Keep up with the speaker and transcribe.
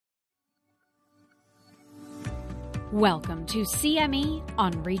Welcome to CME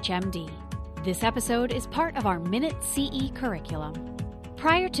on ReachMD. This episode is part of our Minute CE curriculum.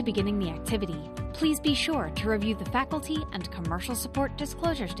 Prior to beginning the activity, please be sure to review the faculty and commercial support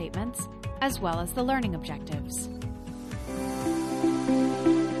disclosure statements, as well as the learning objectives.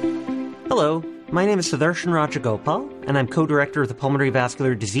 Hello, my name is Sudarshan Rajagopal, and I'm co-director of the Pulmonary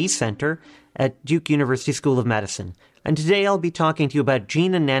Vascular Disease Center at Duke University School of Medicine. And today I'll be talking to you about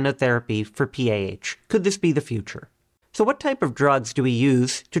gene and nanotherapy for PAH. Could this be the future? So what type of drugs do we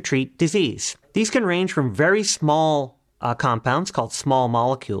use to treat disease? These can range from very small compounds called small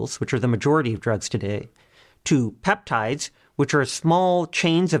molecules, which are the majority of drugs today, to peptides, which are small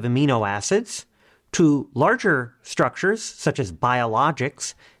chains of amino acids, to larger structures, such as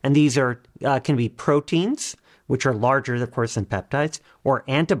biologics, and these are can be proteins, which are larger, of course, than peptides, or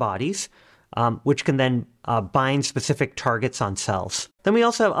antibodies, which can then bind specific targets on cells. Then we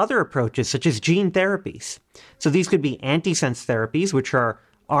also have other approaches, such as gene therapies. So these could be antisense therapies, which are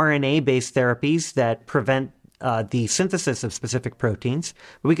RNA-based therapies that prevent the synthesis of specific proteins.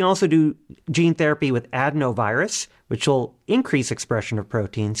 But we can also do gene therapy with adenovirus, which will increase expression of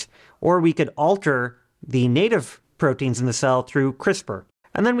proteins, or we could alter the native proteins in the cell through CRISPR.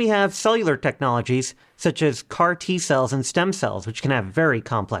 And then we have cellular technologies, such as CAR T cells and stem cells, which can have very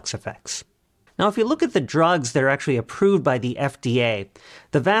complex effects. Now, if you look at the drugs that are actually approved by the FDA,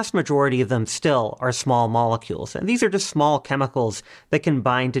 the vast majority of them still are small molecules. And these are just small chemicals that can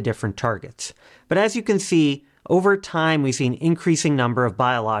bind to different targets. But as you can see, over time, we see an increasing number of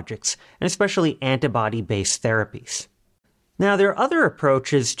biologics, and especially antibody-based therapies. Now, there are other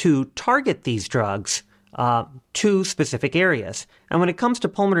approaches to target these drugs to specific areas. And when it comes to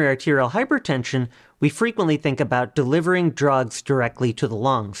pulmonary arterial hypertension, we frequently think about delivering drugs directly to the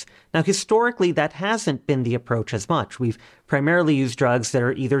lungs. Now, historically, that hasn't been the approach as much. We've primarily used drugs that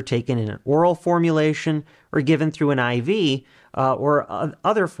are either taken in an oral formulation or given through an IV or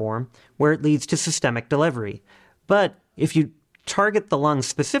other form where it leads to systemic delivery. But if you target the lungs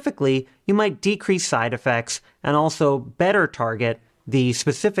specifically, you might decrease side effects and also better target the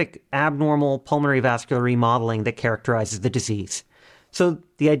specific abnormal pulmonary vascular remodeling that characterizes the disease. So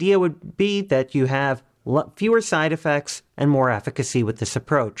the idea would be that you have fewer side effects and more efficacy with this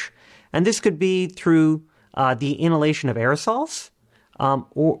approach. And this could be through the inhalation of aerosols,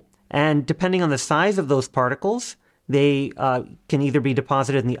 and depending on the size of those particles, they can either be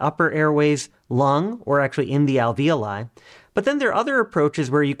deposited in the upper airways, lung, or actually in the alveoli. But then there are other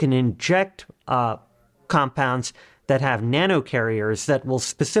approaches where you can inject compounds that have nanocarriers that will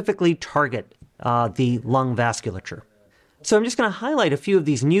specifically target the lung vasculature. So I'm just going to highlight a few of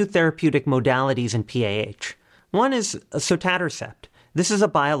these new therapeutic modalities in PAH. One is sotatercept. This is a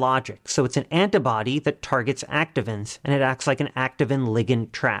biologic, so it's an antibody that targets activins, and it acts like an activin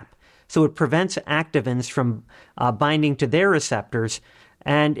ligand trap. So it prevents activins from binding to their receptors,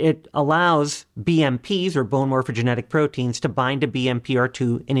 and it allows BMPs, or bone morphogenetic proteins, to bind to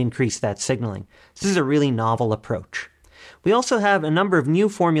BMPR2 and increase that signaling. This is a really novel approach. We also have a number of new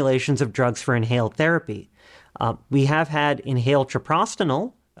formulations of drugs for inhaled therapy. We have had inhaled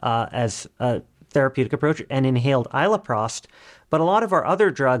treprostinil as a therapeutic approach and inhaled iloprost, but a lot of our other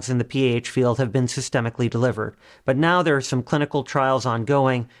drugs in the PAH field have been systemically delivered. But now there are some clinical trials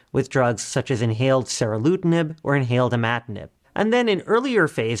ongoing with drugs such as inhaled seralutinib or inhaled imatinib. And then in earlier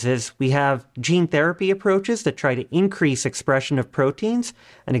phases, we have gene therapy approaches that try to increase expression of proteins.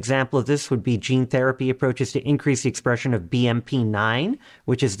 An example of this would be gene therapy approaches to increase the expression of BMP9,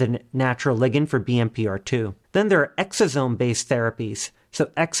 which is the natural ligand for BMPR2. Then there are exosome-based therapies. So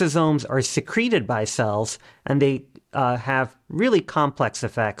exosomes are secreted by cells, and they have really complex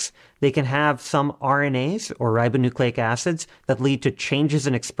effects. They can have some RNAs, or ribonucleic acids, that lead to changes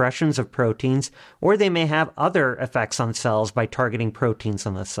in expressions of proteins, or they may have other effects on cells by targeting proteins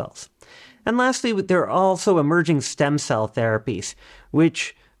on the cells. And lastly, there are also emerging stem cell therapies,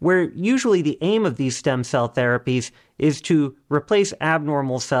 where usually the aim of these stem cell therapies is to replace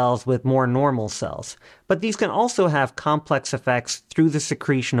abnormal cells with more normal cells. But these can also have complex effects through the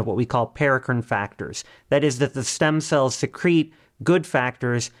secretion of what we call paracrine factors. That is, that the stem cells secrete good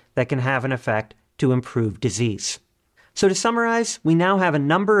factors that can have an effect to improve disease. So to summarize, we now have a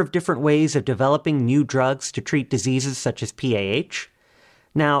number of different ways of developing new drugs to treat diseases such as PAH.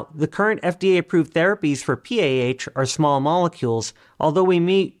 Now, the current FDA-approved therapies for PAH are small molecules, although we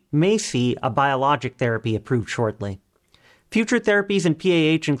may see a biologic therapy approved shortly. Future therapies in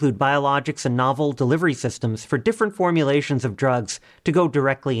PAH include biologics and novel delivery systems for different formulations of drugs to go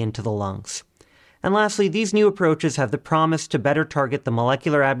directly into the lungs. And lastly, these new approaches have the promise to better target the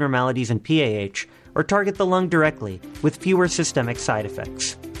molecular abnormalities in PAH or target the lung directly with fewer systemic side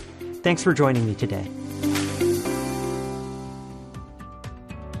effects. Thanks for joining me today.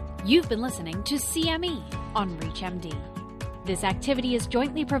 You've been listening to CME on ReachMD. This activity is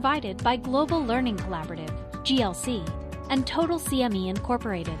jointly provided by Global Learning Collaborative, GLC, and Total CME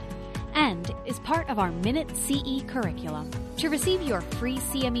Incorporated, and is part of our Minute CE curriculum. To receive your free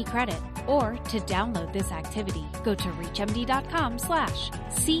CME credit or to download this activity, go to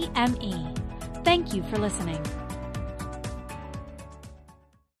reachmd.com/CME. Thank you for listening.